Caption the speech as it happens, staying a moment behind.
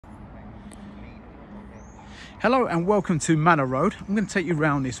Hello and welcome to Manor Road. I'm going to take you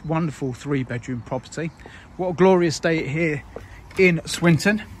around this wonderful 3-bedroom property. What a glorious day here in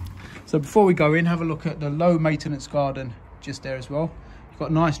Swinton. So before we go in, have a look at the low maintenance garden just there as well. You've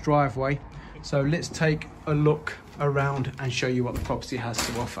got a nice driveway. So let's take a look around and show you what the property has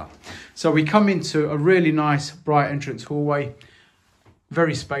to offer. So we come into a really nice bright entrance hallway,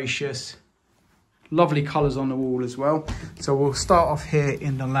 very spacious, lovely colours on the wall as well. So we'll start off here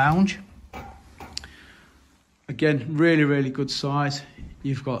in the lounge. Again, really good size.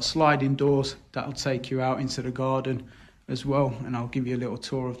 You've got sliding doors that'll take you out into the garden as well, and I'll give you a little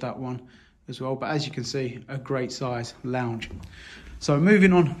tour of that one as well. But as you can see, a great size lounge. So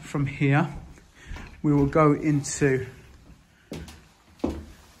moving on from here, we will go into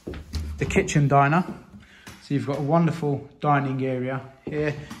the kitchen diner. So you've got a wonderful dining area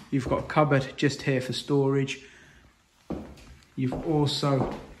here. You've got a cupboard just here for storage. You've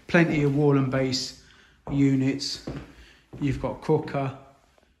also plenty of wall and base units. You've got cooker,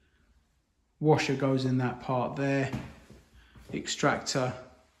 washer goes in that part there, extractor,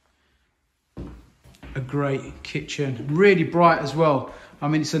 a great kitchen, really bright as well. I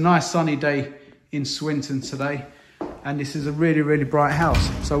mean, it's a nice sunny day in Swinton today, and this is a really bright house.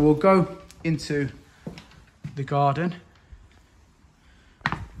 So we'll go into the garden.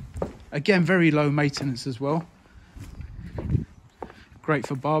 Again, very low maintenance as well. Great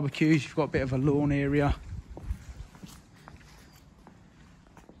for barbecues. You've got a bit of a lawn area.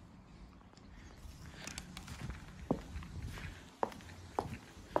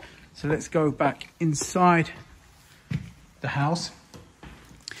 So let's go back inside the house.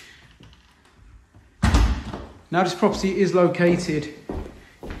 Now this property is located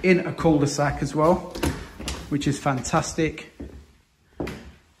in a cul-de-sac as well, which is fantastic.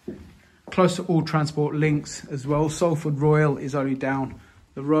 Close to all transport links as well. Salford Royal is only down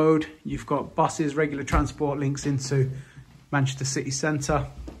the road. You've got buses, regular transport links into Manchester city centre.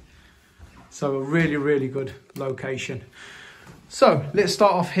 So a really good location. So let's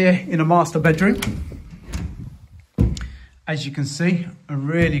start off here in a master bedroom. As you can see, a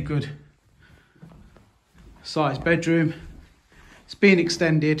really good sized bedroom. It's been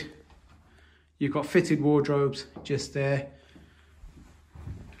extended. You've got fitted wardrobes just there.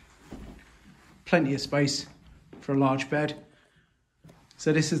 Plenty of space for a large bed.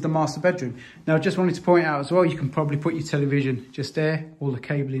 So this is the master bedroom. Now I just wanted to point out as well, you can probably put your television just there. All the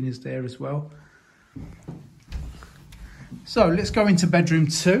cabling is there as well. So let's go into bedroom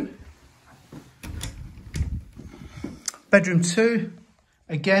 2. Bedroom 2,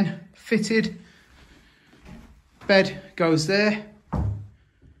 again, fitted. Bed goes there.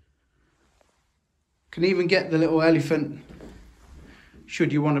 Can even get the little elephant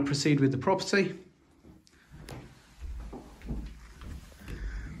should you want to proceed with the property.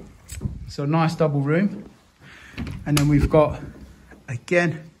 So nice double room. And then we've got,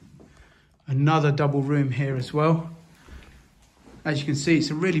 again, another double room here as well. As you can see, it's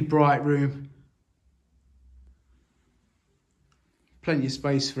a really bright room. Plenty of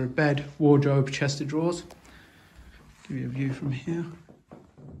space for a bed, wardrobe, chest of drawers. Give you a view from here.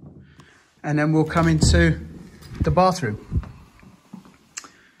 And then we'll come into the bathroom.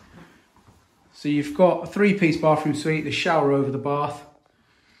 So you've got a 3-piece bathroom suite, the shower over the bath.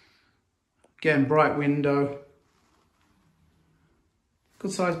 Again, bright window.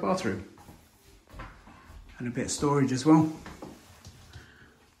 Good sized bathroom. And a bit of storage as well.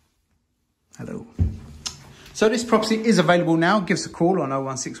 Hello. So this property is available now. Give us a call on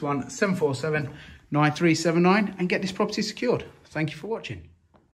 0161 747 9379 and get this property secured. Thank you for watching.